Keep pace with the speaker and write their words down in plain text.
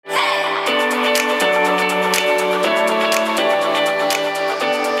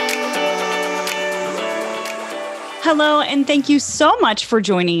hello, and thank you so much for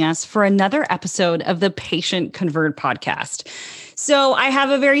joining us for another episode of the Patient Convert podcast. So I have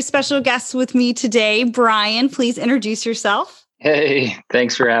a very special guest with me today. Brian, please introduce yourself. Hey,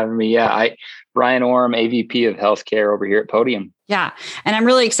 thanks for having me. Brian Orm, AVP of Healthcare over here at Podium. Yeah. And I'm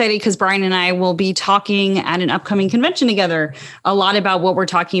really excited because Brian and I will be talking at an upcoming convention together a lot about what we're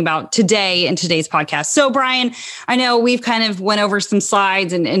talking about today in today's podcast. So Brian, I know we've kind of went over some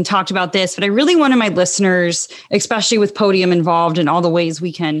slides and talked about this, but I really wanted my listeners, especially with Podium involved and all the ways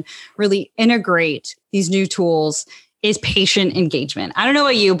we can really integrate these new tools, is patient engagement. I don't know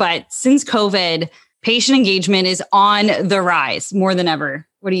about you, but since COVID, patient engagement is on the rise more than ever.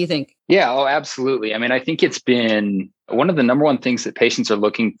 What do you think? Yeah, absolutely. I mean, I think it's been one of the number one things that patients are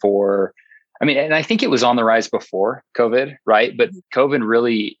looking for. I mean, and I think it was on the rise before COVID, right? But COVID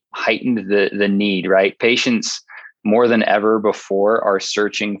really heightened the need, right? Patients more than ever before are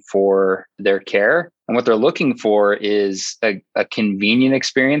searching for their care. And what they're looking for is a convenient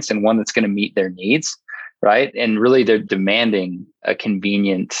experience and one that's going to meet their needs. Right. And really, they're demanding a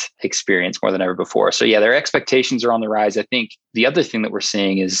convenient experience more than ever before. So, yeah, their expectations are on the rise. I think the other thing that we're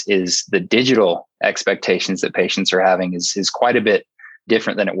seeing is the digital expectations that patients are having is quite a bit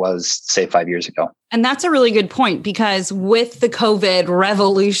different than it was, say, 5 years ago. And that's a really good point, because with the COVID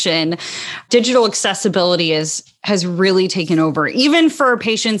revolution, digital accessibility has really taken over, even for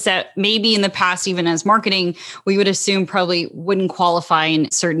patients that maybe in the past, even as marketing, we would assume probably wouldn't qualify in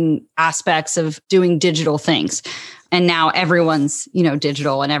certain aspects of doing digital things. And now everyone's,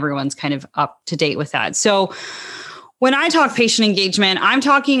 digital, and everyone's kind of up to date with that. So when I talk patient engagement, I'm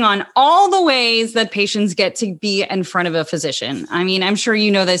talking on all the ways that patients get to be in front of a physician. I mean, I'm sure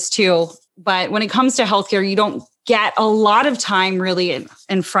you know this too, but when it comes to healthcare, you don't get a lot of time really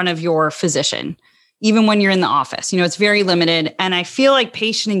in front of your physician, even when you're in the office. It's very limited. And I feel like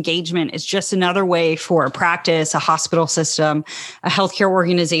patient engagement is just another way for a practice, a hospital system, a healthcare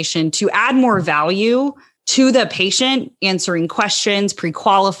organization to add more value to the patient, answering questions,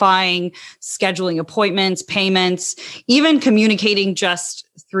 pre-qualifying, scheduling appointments, payments, even communicating just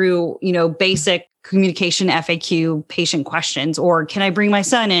through, basic communication FAQ patient questions, or can I bring my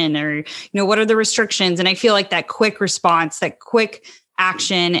son in, or, what are the restrictions? And I feel like that quick response, that quick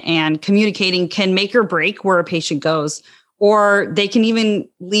action and communicating can make or break where a patient goes. Or they can even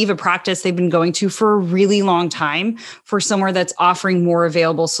leave a practice they've been going to for a really long time for somewhere that's offering more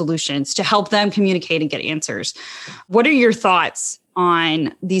available solutions to help them communicate and get answers. What are your thoughts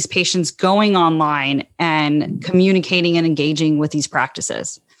on these patients going online and communicating and engaging with these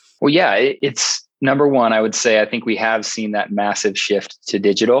practices? Well, yeah, it's number one, I would say, I think we have seen that massive shift to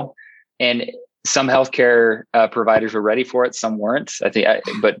digital. And some healthcare providers were ready for it, some weren't.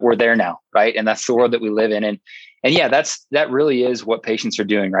 But we're there now, right? And that's the world that we live in. And yeah, that really is what patients are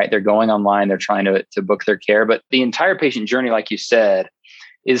doing, right? They're going online, they're trying to book their care, but the entire patient journey, like you said,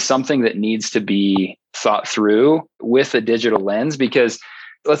 is something that needs to be thought through with a digital lens. Because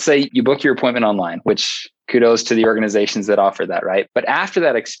let's say you book your appointment online, which kudos to the organizations that offer that, right? But after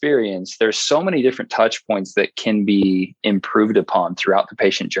that experience, there's so many different touch points that can be improved upon throughout the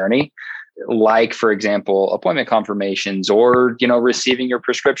patient journey. Like, for example, appointment confirmations, or, receiving your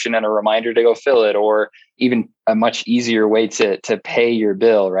prescription and a reminder to go fill it, or even a much easier way to pay your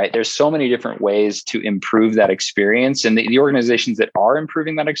bill, right? There's so many different ways to improve that experience. And the organizations that are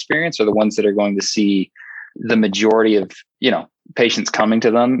improving that experience are the ones that are going to see the majority of, patients coming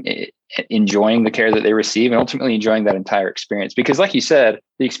to them, enjoying the care that they receive, and ultimately enjoying that entire experience. Because like you said,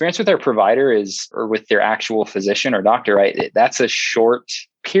 the experience with their provider or with their actual physician or doctor, right? That's a short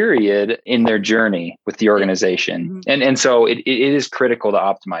period in their journey with the organization. Mm-hmm. And so it is critical to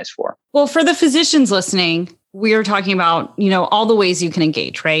optimize for. Well, for the physicians listening, we are talking about, all the ways you can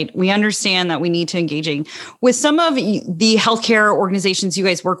engage, right? We understand that we need to engaging with some of the healthcare organizations you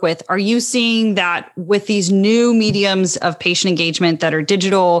guys work with. Are you seeing that with these new mediums of patient engagement that are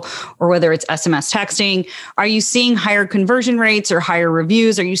digital, or whether it's SMS texting, are you seeing higher conversion rates or higher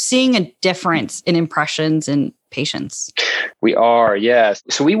reviews? Are you seeing a difference in impressions and patients? We are, yes.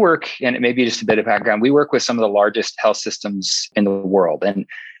 So we work, and it may be just a bit of background, we work with some of the largest health systems in the world. And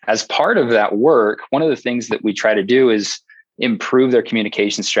as part of that work, one of the things that we try to do is improve their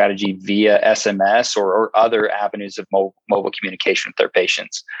communication strategy via SMS or other avenues of mobile communication with their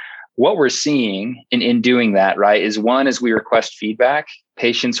patients. What we're seeing in doing that, right, is one, as we request feedback,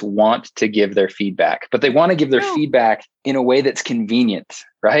 patients want to give their feedback, but they want to give their feedback in a way that's convenient,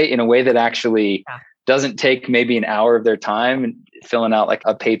 right? In a way that actually doesn't take maybe an hour of their time filling out like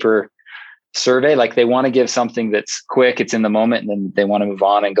a paper survey. Like, they want to give something that's quick, it's in the moment, and then they want to move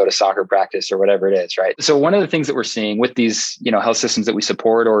on and go to soccer practice or whatever it is, right? So one of the things that we're seeing with these, health systems that we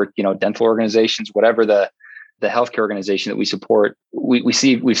support, or, dental organizations, whatever the the healthcare organization that we support, we've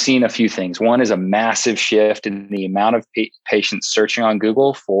seen a few things. One is a massive shift in the amount of patients searching on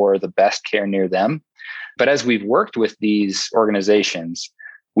Google for the best care near them. But as we've worked with these organizations,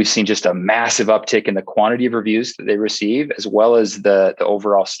 we've seen just a massive uptick in the quantity of reviews that they receive, as well as the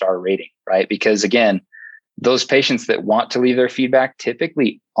overall star rating, right? Because again, those patients that want to leave their feedback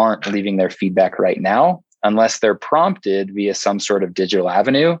typically aren't leaving their feedback right now, unless they're prompted via some sort of digital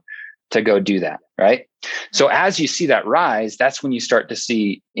avenue to go do that, right? So as you see that rise, that's when you start to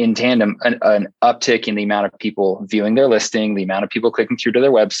see in tandem an uptick in the amount of people viewing their listing, the amount of people clicking through to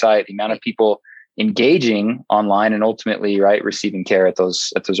their website, the amount of people engaging online, and ultimately, right, receiving care at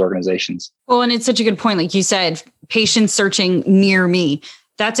those organizations. Well, and it's such a good point. Like you said, patients searching near me.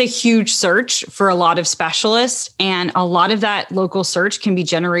 That's a huge search for a lot of specialists. And a lot of that local search can be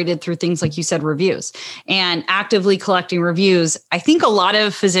generated through things like you said, reviews, and actively collecting reviews. I think a lot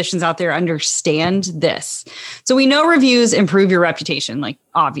of physicians out there understand this. So we know reviews improve your reputation. Like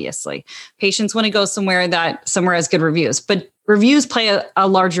obviously patients want to go somewhere has good reviews, but reviews play a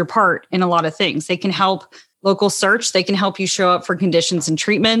larger part in a lot of things. They can help local search. They can help you show up for conditions and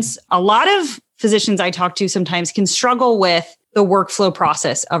treatments. A lot of physicians I talk to sometimes can struggle with the workflow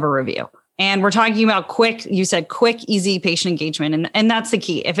process of a review. And we're talking about quick, easy patient engagement. And that's the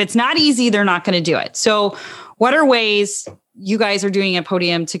key. If it's not easy, they're not going to do it. So what are ways you guys are doing at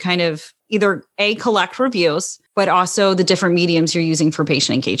Podium to kind of either collect reviews, but also the different mediums you're using for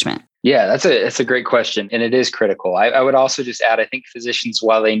patient engagement? Yeah, that's a great question. And it is critical. I would also just add, I think physicians,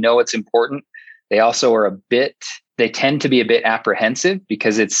 while they know it's important, they also are they tend to be a bit apprehensive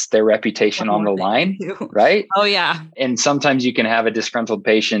because it's their reputation on the line, right? Oh, yeah. And sometimes you can have a disgruntled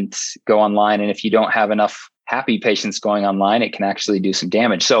patient go online. And if you don't have enough happy patients going online, it can actually do some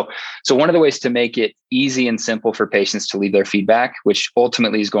damage. So one of the ways to make it easy and simple for patients to leave their feedback, which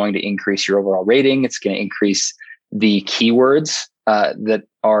ultimately is going to increase your overall rating, it's going to increase the keywords that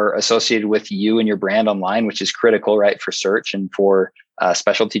are associated with you and your brand online, which is critical, right, for search and for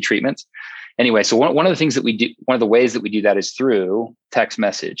specialty treatments. Anyway, so one of the things that we do, one of the ways that we do that is through text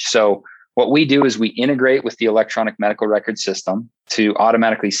message. So what we do is we integrate with the electronic medical record system to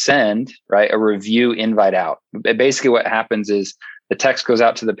automatically send, right, a review invite out. Basically what happens is the text goes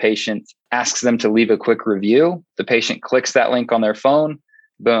out to the patient, asks them to leave a quick review. The patient clicks that link on their phone.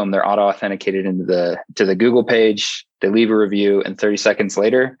 Boom, they're auto-authenticated into the Google page. They leave a review, and 30 seconds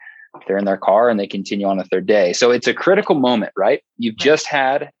later, they're in their car and they continue on with their day. So it's a critical moment, right? You've just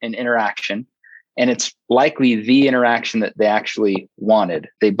had an interaction, and it's likely the interaction that they actually wanted.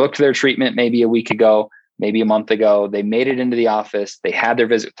 They booked their treatment maybe a week ago, maybe a month ago. They made it into the office. They had their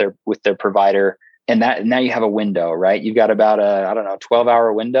visit with their provider. And that now you have a window, right? You've got about a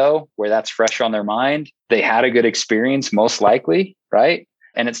 12-hour window where that's fresh on their mind. They had a good experience, most likely, right?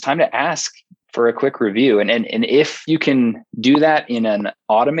 And it's time to ask for a quick review. And if you can do that in an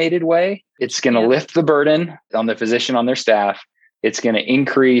automated way, it's going to lift the burden on the physician, on their staff. It's going to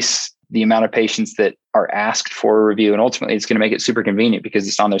increase the amount of patients that are asked for a review. And ultimately, it's going to make it super convenient because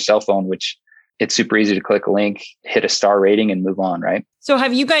it's on their cell phone, which it's super easy to click a link, hit a star rating, and move on, right? So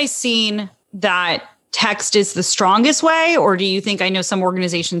have you guys seen that text is the strongest way? Or do you think, I know some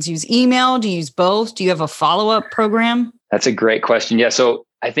organizations use email. Do you use both? Do you have a follow-up program? That's a great question. Yeah. So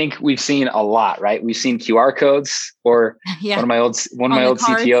I think we've seen a lot, right? We've seen QR codes, or one of my old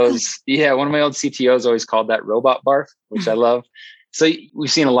CTOs. Yeah. One of my old CTOs always called that robot barf, which I love. So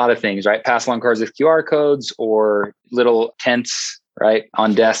we've seen a lot of things, right? Pass along cards with QR codes, or little tents, right,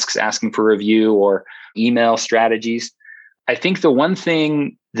 on desks asking for review, or email strategies. I think the one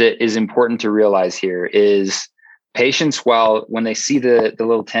thing that is important to realize here is patients, when they see the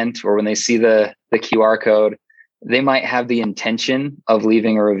little tent, or when they see the QR code, they might have the intention of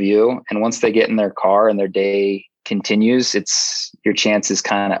leaving a review. And once they get in their car and their day continues, your chance is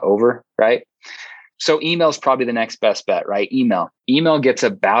kind of over, right? So email is probably the next best bet, right? Email gets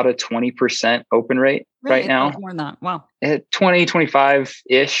about a 20% open rate right now. More than that. Wow. 20,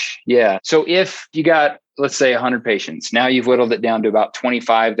 25-ish. Yeah. So if you got, let's say 100 patients, now you've whittled it down to about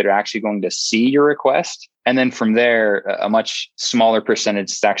 25 that are actually going to see your request. And then from there, a much smaller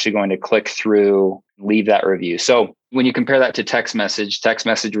percentage is actually going to click through, leave that review. So when you compare that to text message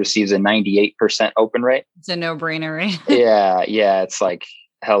receives a 98% open rate. It's a no-brainer, right? Yeah. It's like,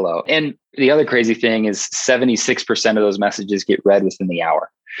 hello. And the other crazy thing is 76% of those messages get read within the hour.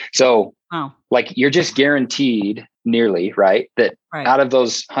 So like you're just guaranteed nearly, right, that out of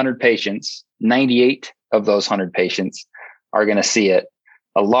those 100 patients, 98 of those 100 patients are going to see it.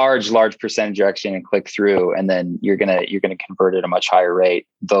 A large percentage are actually going to click through, and then you're going to convert at a much higher rate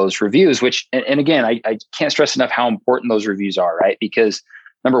those reviews, which, and again, I can't stress enough how important those reviews are, right? Because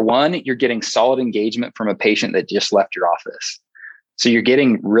Number one, you're getting solid engagement from a patient that just left your office. So you're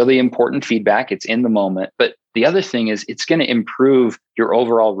getting really important feedback. It's in the moment. But the other thing is it's going to improve your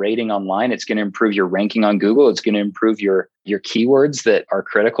overall rating online. It's going to improve your ranking on Google. It's going to improve your keywords that are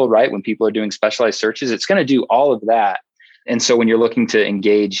critical, right? When people are doing specialized searches, it's going to do all of that. And so when you're looking to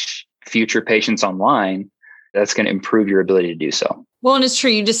engage future patients online, that's going to improve your ability to do so. Well, and it's true.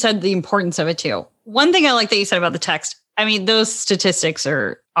 You just said the importance of it too. One thing I like that you said about the text, I mean, those statistics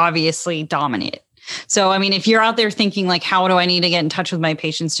are obviously dominant. So, I mean, if you're out there thinking like, how do I need to get in touch with my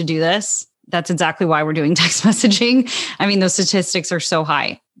patients to do this? That's exactly why we're doing text messaging. I mean, those statistics are so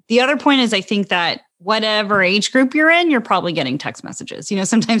high. The other point is I think that whatever age group you're in, you're probably getting text messages. You know,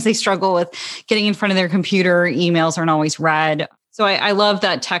 sometimes they struggle with getting in front of their computer. Emails aren't always read. So I love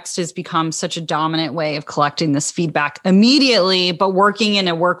that text has become such a dominant way of collecting this feedback immediately, but working in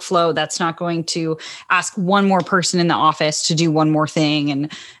a workflow that's not going to ask one more person in the office to do one more thing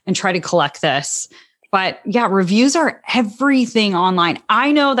and try to collect this. But yeah, reviews are everything online.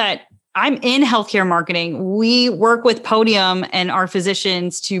 I know that I'm in healthcare marketing. We work with Podium and our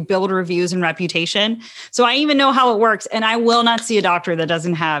physicians to build reviews and reputation. So I even know how it works. And I will not see a doctor that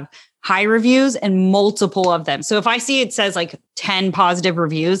doesn't have high reviews and multiple of them. So if I see it says like 10 positive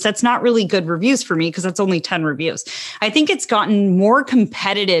reviews, that's not really good reviews for me because that's only 10 reviews. I think it's gotten more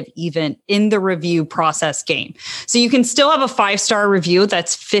competitive even in the review process game. So you can still have a 5-star review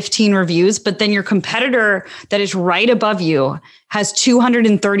that's 15 reviews, but then your competitor that is right above you has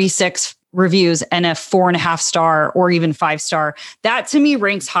 236 reviews and a 4.5 star or even 5-star. That to me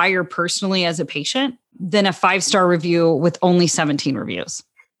ranks higher personally as a patient than a 5-star review with only 17 reviews.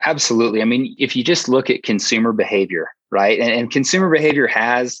 Absolutely. I mean, if you just look at consumer behavior, right? And consumer behavior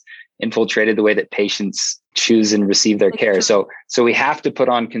has infiltrated the way that patients choose and receive their care. So we have to put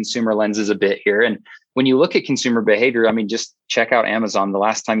on consumer lenses a bit here. And when you look at consumer behavior, I mean, just check out Amazon. The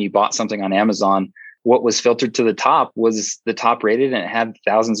last time you bought something on Amazon, what was filtered to the top was the top rated and it had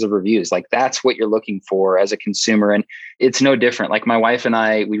thousands of reviews. Like that's what you're looking for as a consumer. And it's no different. Like my wife and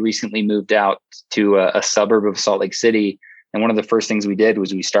I, we recently moved out to a suburb of Salt Lake City. And one of the first things we did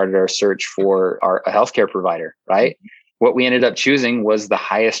was we started our search for a healthcare provider, right? What we ended up choosing was the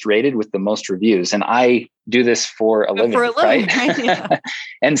highest rated with the most reviews. And I do this for a living, right? Yeah.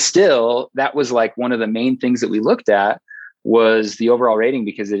 And still, that was like one of the main things that we looked at was the overall rating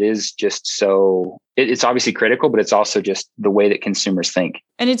because it is just so, it's obviously critical, but it's also just the way that consumers think.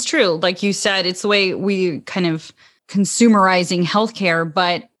 And it's true. Like you said, it's the way we kind of consumerizing healthcare,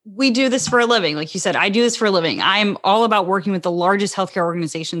 but we do this for a living. Like you said, I do this for a living. I'm all about working with the largest healthcare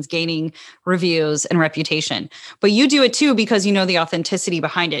organizations, gaining reviews and reputation. But you do it too because you know the authenticity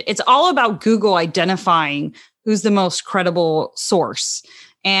behind it. It's all about Google identifying who's the most credible source.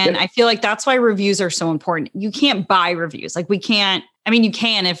 And I feel like that's why reviews are so important. You can't buy reviews. Like we can't, I mean, you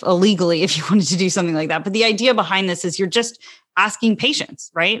can if illegally, if you wanted to do something like that. But the idea behind this is you're just asking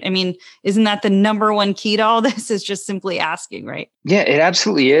patients, right? I mean, isn't that the number one key to all this is just simply asking, right? Yeah, it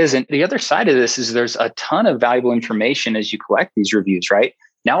absolutely is. And the other side of this is there's a ton of valuable information as you collect these reviews, right?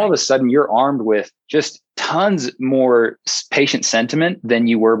 Now, all of a sudden, you're armed with just tons more patient sentiment than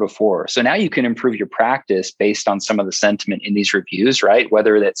you were before. So now you can improve your practice based on some of the sentiment in these reviews, right?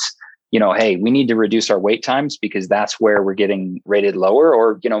 Whether that's, you know, hey, we need to reduce our wait times because that's where we're getting rated lower.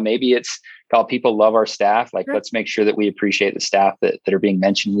 Or, you know, maybe it's called people love our staff. Like, let's make sure that we appreciate the staff that are being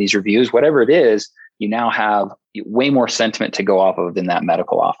mentioned in these reviews. Whatever it is, you now have way more sentiment to go off of in that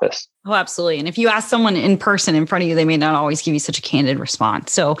medical office. Oh, absolutely. And if you ask someone in person in front of you, they may not always give you such a candid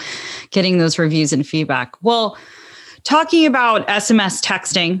response. So getting those reviews and feedback. Well, talking about SMS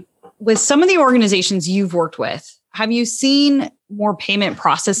texting, with some of the organizations you've worked with, have you seen more payment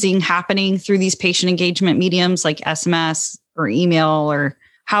processing happening through these patient engagement mediums like SMS or email, or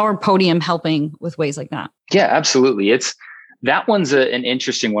how are Podium helping with ways like that? Yeah, absolutely. That one's an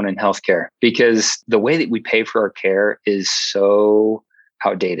interesting one in healthcare because the way that we pay for our care is so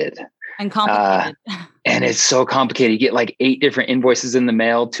outdated and complicated. And it's so complicated. You get like 8 different invoices in the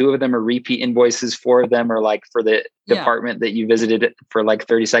mail. 2 of them are repeat invoices. 4 of them are like for the department that you visited for like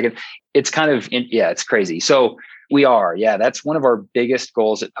 30 seconds. It's kind of, it's crazy. So that's one of our biggest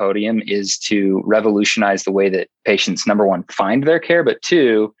goals at Podium is to revolutionize the way that patients, number one, find their care, but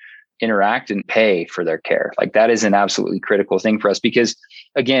 2, interact and pay for their care. Like that is an absolutely critical thing for us because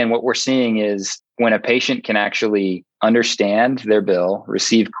again, what we're seeing is when a patient can actually understand their bill,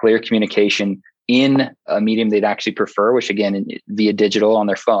 receive clear communication in a medium they'd actually prefer, which again, via digital on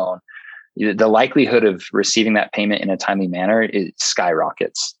their phone, the likelihood of receiving that payment in a timely manner, it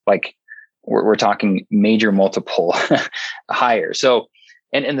skyrockets. Like we're talking major multiple higher. So,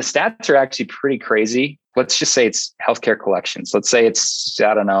 and the stats are actually pretty crazy. let's just say it's healthcare collections. Let's say it's,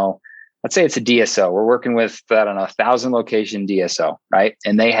 I don't know, let's say it's a DSO. We're working with, I don't know, 1,000 location DSO, right?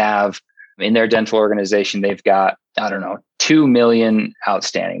 And they have in their dental organization, they've got, I don't know, 2 million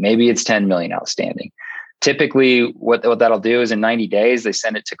outstanding. Maybe it's 10 million outstanding. Typically, what that'll do is in 90 days, they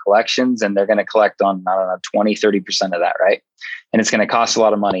send it to collections and they're going to collect on, I don't know, 20, 30% of that, right? And it's going to cost a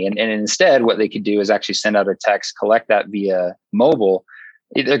lot of money. And instead, what they could do is actually send out a text, collect that via mobile.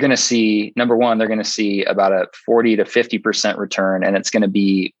 They're going to see, number one, they're going to see about a 40 to 50% return. And it's going to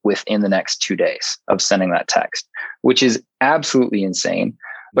be within the next 2 days of sending that text, which is absolutely insane.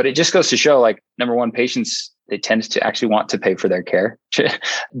 But it just goes to show, like, number one, patients, they tend to actually want to pay for their care,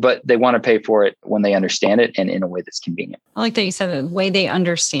 but they want to pay for it when they understand it and in a way that's convenient. I like that you said the way they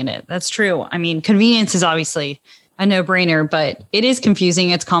understand it. That's true. I mean, convenience is obviously a no-brainer, but it is confusing.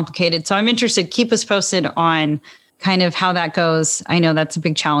 It's complicated. So I'm interested. Keep us posted on kind of how that goes. I know that's a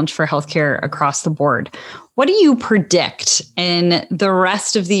big challenge for healthcare across the board. What do you predict in the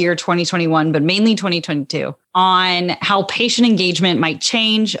rest of the year 2021, but mainly 2022, on how patient engagement might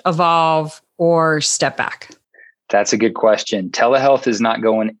change, evolve, or step back? That's a good question. Telehealth is not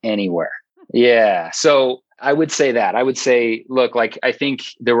going anywhere. Yeah. So I would say that. I would say, look, like, I think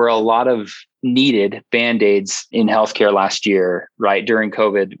there were a lot of needed Band-Aids in healthcare last year, right, during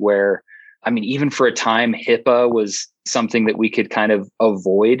COVID, where, I mean, even for a time, HIPAA was something that we could kind of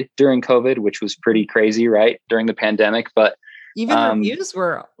avoid during COVID, which was pretty crazy, right, during the pandemic. But even reviews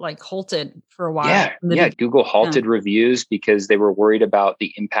were like halted for a while. Yeah. Google halted reviews because they were worried about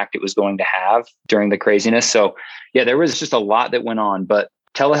the impact it was going to have during the craziness. So yeah, there was just a lot that went on, but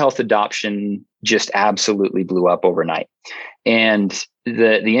telehealth adoption just absolutely blew up overnight. And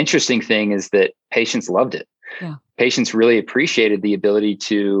the interesting thing is that patients loved it. Yeah. Patients really appreciated the ability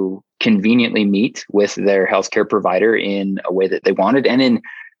to conveniently meet with their healthcare provider in a way that they wanted, and in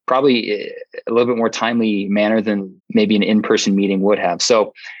probably a little bit more timely manner than maybe an in-person meeting would have.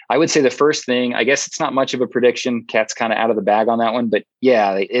 So I would say the first thing, I guess it's not much of a prediction. Kat's kind of out of the bag on that one, but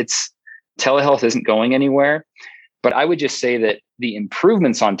yeah, it's telehealth isn't going anywhere. But I would just say that the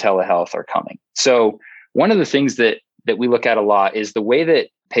improvements on telehealth are coming. So one of the things that we look at a lot is the way that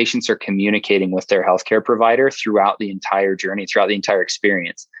patients are communicating with their healthcare provider throughout the entire journey, throughout the entire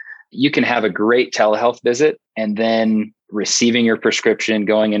experience. You can have a great telehealth visit and then receiving your prescription,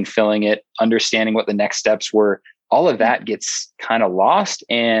 going and filling it, understanding what the next steps were. All of that gets kind of lost.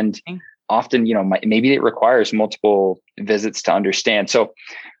 And often, maybe it requires multiple visits to understand. So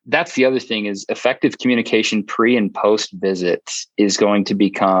that's the other thing, is effective communication pre and post visits is going to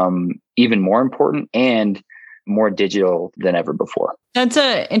become even more important and more digital than ever before. That's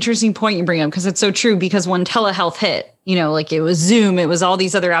an interesting point you bring up, because it's so true. Because when telehealth hit, like it was Zoom, it was all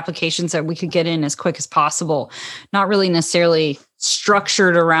these other applications that we could get in as quick as possible, not really necessarily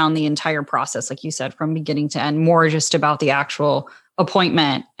structured around the entire process, like you said, from beginning to end, more just about the actual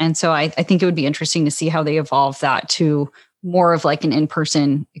appointment. And so I think it would be interesting to see how they evolve that to more of like an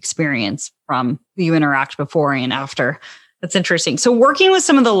in-person experience from who you interact before and after. That's interesting. So working with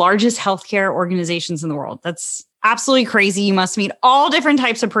some of the largest healthcare organizations in the world, that's absolutely crazy. You must meet all different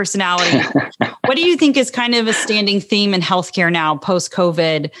types of personalities. What do you think is kind of a standing theme in healthcare now,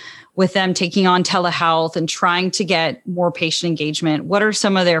 post-COVID, with them taking on telehealth and trying to get more patient engagement? What are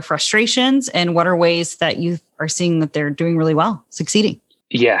some of their frustrations, and what are ways that you are seeing that they're doing really well, succeeding?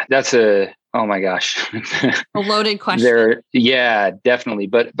 Yeah, oh my gosh. A loaded question. Yeah, definitely.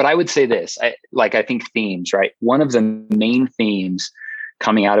 But I would say this, I think themes, right? One of the main themes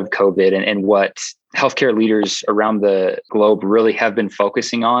coming out of COVID and what healthcare leaders around the globe really have been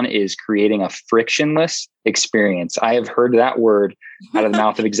focusing on is creating a frictionless experience. I have heard that word out of the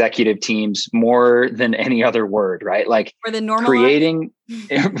mouth of executive teams more than any other word, right? Like more than normal, creating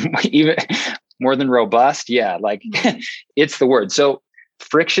even more than robust. Yeah, like it's the word. So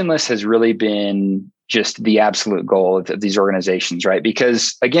frictionless has really been just the absolute goal of these organizations, right?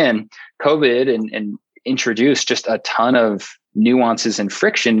 Because again, COVID and introduced just a ton of nuances and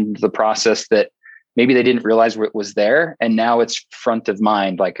friction to the process that maybe they didn't realize what was there. And now it's front of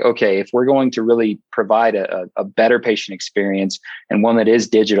mind. Like, okay, if we're going to really provide a better patient experience and one that is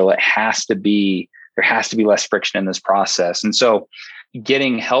digital, there has to be less friction in this process. And so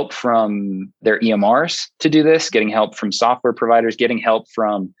getting help from their EMRs to do this, getting help from software providers, getting help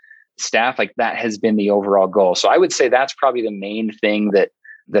from staff, like that has been the overall goal. So I would say that's probably the main thing that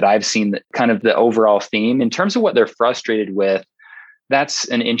I've seen, that kind of the overall theme. In terms of what they're frustrated with, that's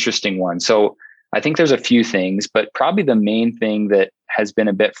an interesting one. So I think there's a few things, but probably the main thing that has been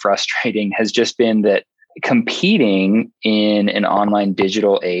a bit frustrating has just been that competing in an online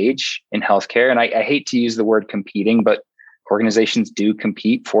digital age in healthcare, and I hate to use the word competing, but organizations do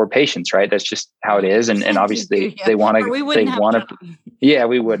compete for patients, right? That's just how it is. And obviously they want to, yeah,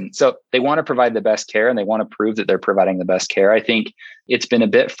 we wouldn't. So they want to provide the best care and they want to prove that they're providing the best care. I think it's been a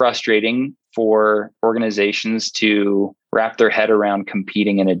bit frustrating for organizations to wrap their head around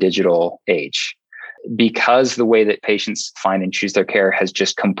competing in a digital age, because the way that patients find and choose their care has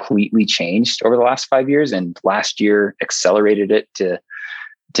just completely changed over the last 5 years, and last year accelerated it to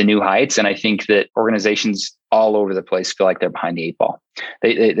new heights. And I think that organizations all over the place feel like they're behind the eight ball.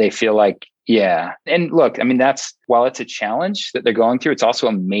 They feel like, yeah. And look, I mean, while it's a challenge that they're going through, it's also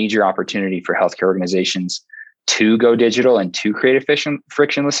a major opportunity for healthcare organizations to go digital and to create a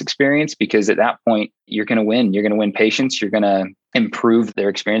frictionless experience, because at that point, you're going to win. You're going to win patients. You're going to improve their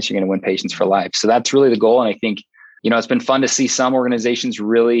experience. You're going to win patients for life. So that's really the goal. And I think, it's been fun to see some organizations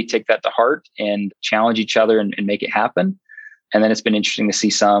really take that to heart and challenge each other and make it happen. And then it's been interesting to see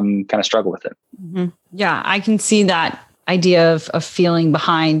some kind of struggle with it. Mm-hmm. Yeah, I can see that idea of feeling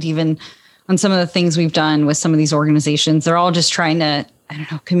behind, even on some of the things we've done with some of these organizations. They're all just trying to,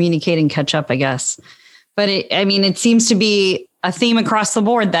 communicate and catch up, I guess. But it seems to be a theme across the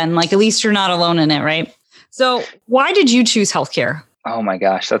board then, like at least you're not alone in it, right? So why did you choose healthcare? Oh my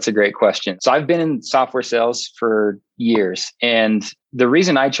gosh, that's a great question. So I've been in software sales for years. And the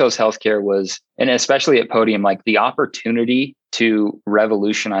reason I chose healthcare was, and especially at Podium, like the opportunity to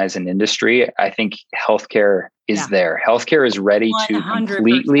revolutionize an industry. I think healthcare is there. Healthcare is ready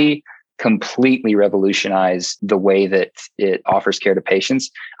 100%. to completely revolutionize the way that it offers care to patients.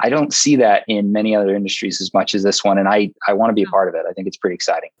 I don't see that in many other industries as much as this one. And I want to be a part of it. I think it's pretty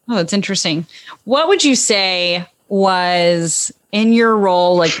exciting. Oh, it's interesting. What would you say was in your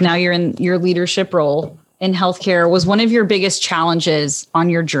role, like now you're in your leadership role in healthcare, was one of your biggest challenges on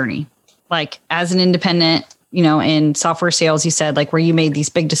your journey? Like as an independent, in software sales, you said like where you made these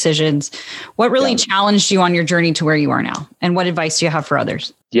big decisions. What really challenged you on your journey to where you are now? And what advice do you have for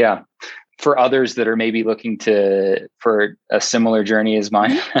others? Yeah. For others that are maybe looking for a similar journey as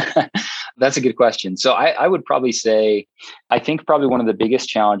mine, that's a good question. So I would probably say, I think probably one of the biggest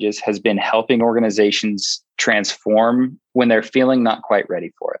challenges has been helping organizations transform when they're feeling not quite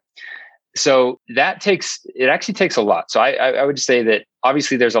ready for it. So it actually takes a lot. So I would say that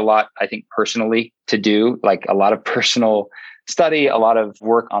obviously there's a lot, I think personally to do, like a lot of personal study, a lot of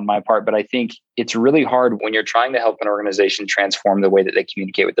work on my part, but I think it's really hard when you're trying to help an organization transform the way that they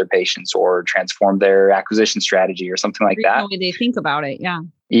communicate with their patients or transform their acquisition strategy or something like that. The way they think about it. Yeah.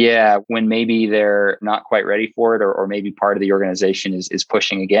 Yeah. When maybe they're not quite ready for it, or maybe part of the organization is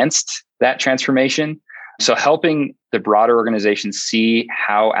pushing against that transformation. So helping the broader organization see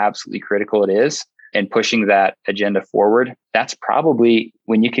how absolutely critical it is and pushing that agenda forward, that's probably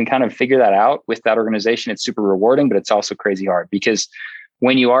when you can kind of figure that out with that organization, it's super rewarding, but it's also crazy hard, because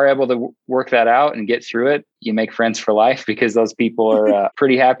when you are able to work that out and get through it, you make friends for life, because those people are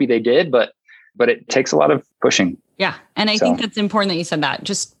pretty happy they did, but it takes a lot of pushing. Yeah. And I think that's important that you said that.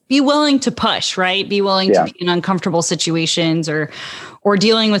 Just be willing to push, right? Be willing to be in uncomfortable situations or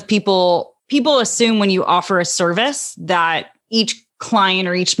dealing with people. People assume when you offer a service that each client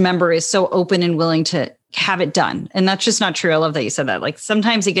or each member is so open and willing to have it done. And that's just not true. I love that you said that. Like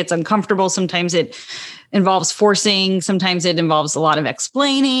sometimes it gets uncomfortable. Sometimes it involves forcing. Sometimes it involves a lot of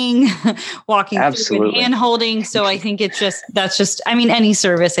explaining, walking through and hand holding. So I think any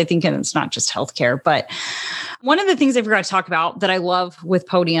service, I think, and it's not just healthcare, but one of the things I forgot to talk about that I love with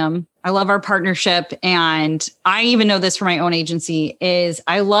Podium, I love our partnership. And I even know this from my own agency is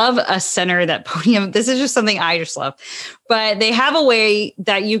I love a center that Podium, this is just something I just love, but they have a way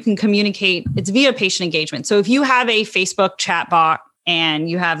that you can communicate. It's via patient engagement. So if you have a Facebook chat bot and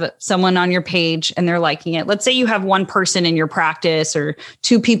you have someone on your page and they're liking it, let's say you have one person in your practice or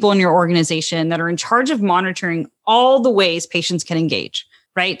two people in your organization that are in charge of monitoring all the ways patients can engage.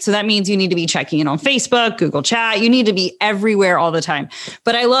 Right. So that means you need to be checking in on Facebook, Google Chat. You need to be everywhere all the time.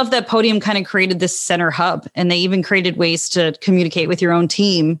 But I love that Podium kind of created this center hub, and they even created ways to communicate with your own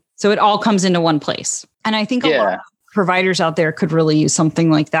team. So it all comes into one place. And I think a lot of providers out there could really use something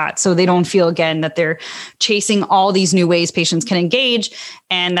like that. So they don't feel, again, that they're chasing all these new ways patients can engage.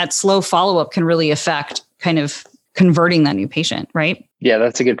 And that slow follow-up can really affect kind of converting that new patient, right? Yeah,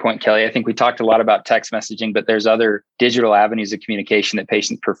 that's a good point, Kelly. I think we talked a lot about text messaging, but there's other digital avenues of communication that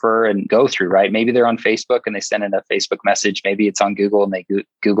patients prefer and go through, right? Maybe they're on Facebook and they send in a Facebook message. Maybe it's on Google and they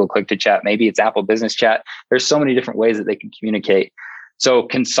Google Click to Chat. Maybe it's Apple Business Chat. There's so many different ways that they can communicate. So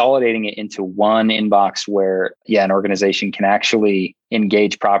consolidating it into one inbox where, an organization can actually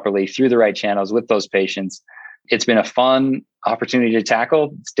engage properly through the right channels with those patients. It's been a fun opportunity to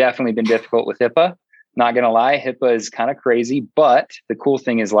tackle. It's definitely been difficult with HIPAA. Not going to lie, HIPAA is kind of crazy, but the cool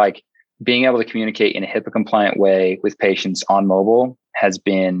thing is like being able to communicate in a HIPAA compliant way with patients on mobile has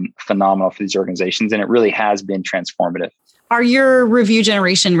been phenomenal for these organizations. And it really has been transformative. Are your review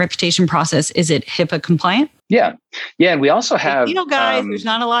generation reputation process, is it HIPAA compliant? Yeah. Yeah. And we also have, guys, there's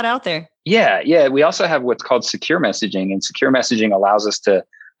not a lot out there. Yeah. Yeah. We also have what's called secure messaging, and secure messaging allows us to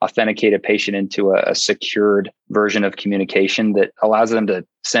authenticate a patient into a secured version of communication that allows them to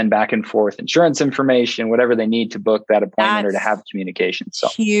send back and forth insurance information, whatever they need to book that appointment or to have communication. So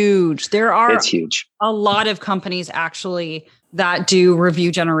huge. It's huge. A lot of companies actually that do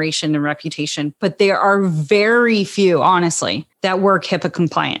review generation and reputation, but there are very few, honestly, that work HIPAA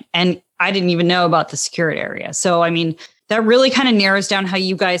compliant. And I didn't even know about the secured area. So, I mean, that really kind of narrows down how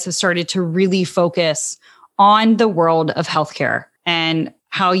you guys have started to really focus on the world of healthcare and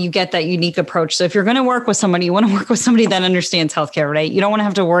how you get that unique approach. So if you're going to work with somebody, you want to work with somebody that understands healthcare, right? You don't want to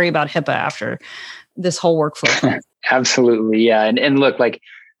have to worry about HIPAA after this whole workflow. Absolutely. Yeah. And look, like,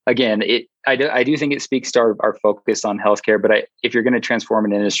 again, I do think it speaks to our focus on healthcare, but if you're going to transform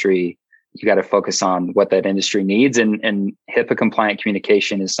an industry, you got to focus on what that industry needs. And HIPAA compliant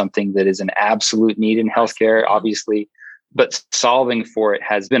communication is something that is an absolute need in healthcare, obviously. But solving for it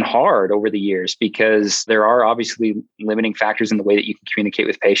has been hard over the years because there are obviously limiting factors in the way that you can communicate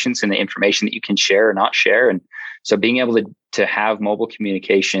with patients and the information that you can share or not share. And so being able to have mobile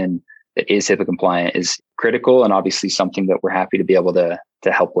communication that is HIPAA compliant is critical, and obviously something that we're happy to be able to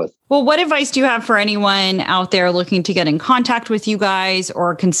help with. Well, what advice do you have for anyone out there looking to get in contact with you guys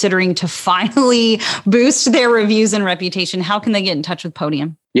or considering to finally boost their reviews and reputation? How can they get in touch with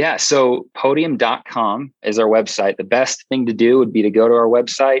Podium? Yeah, so podium.com is our website. The best thing to do would be to go to our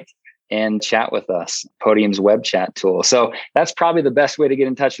website and chat with us, Podium's web chat tool. So that's probably the best way to get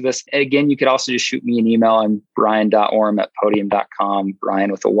in touch with us. And again, you could also just shoot me an email. I'm brian.orm@podium.com,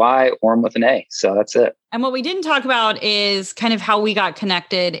 Brian with a Y, Orm with an A. So that's it. And what we didn't talk about is kind of how we got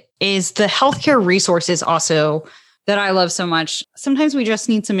connected is the healthcare resources also that I love so much. Sometimes we just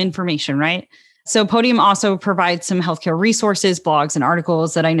need some information, right? So Podium also provides some healthcare resources, blogs, and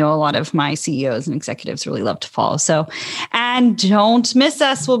articles that I know a lot of my CEOs and executives really love to follow. So, and don't miss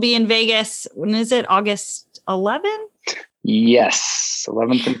us. We'll be in Vegas. When is it? August 11th? Yes.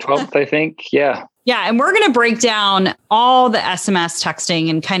 11th and 12th, I think. Yeah. Yeah. And we're going to break down all the SMS texting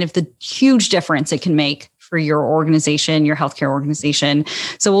and kind of the huge difference it can make for your organization, your healthcare organization.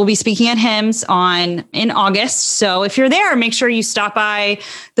 So we'll be speaking at HIMSS in August. So if you're there, make sure you stop by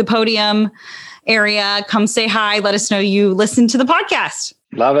the Podium area, come say hi, let us know you listen to the podcast.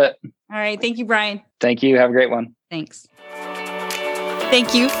 Love it. All right. Thank you, Brian. Thank you. Have a great one. Thanks.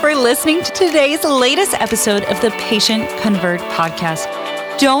 Thank you for listening to today's latest episode of the Patient Convert podcast.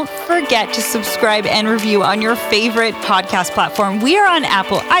 Don't forget to subscribe and review on your favorite podcast platform. We are on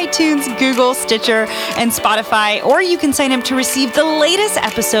Apple, iTunes, Google, Stitcher, and Spotify, or you can sign up to receive the latest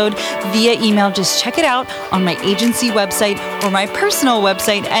episode via email. Just check it out on my agency website or my personal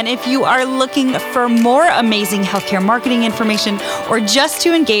website. And if you are looking for more amazing healthcare marketing information or just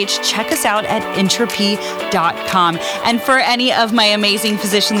to engage, check us out at Entropy.com. And for any of my amazing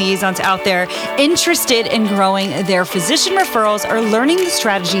physician liaisons out there interested in growing their physician referrals or learning the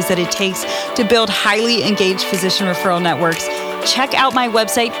strategies that it takes to build highly engaged physician referral networks, check out my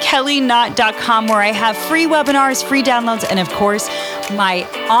website, kellyknott.com, where I have free webinars, free downloads, and of course, my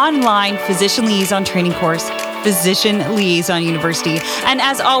online physician liaison training course, Physician Liaison University. And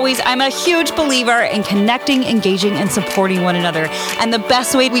as always, I'm a huge believer in connecting, engaging, and supporting one another. And the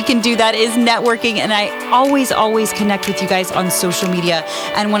best way we can do that is networking. And I always connect with you guys on social media.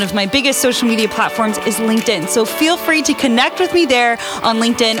 And one of my biggest social media platforms is LinkedIn. So feel free to connect with me there on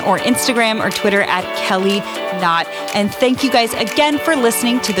LinkedIn or Instagram or Twitter at Kelly Knott. And thank you guys again for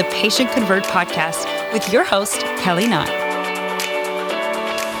listening to the Patient Convert podcast with your host, Kelly Knott.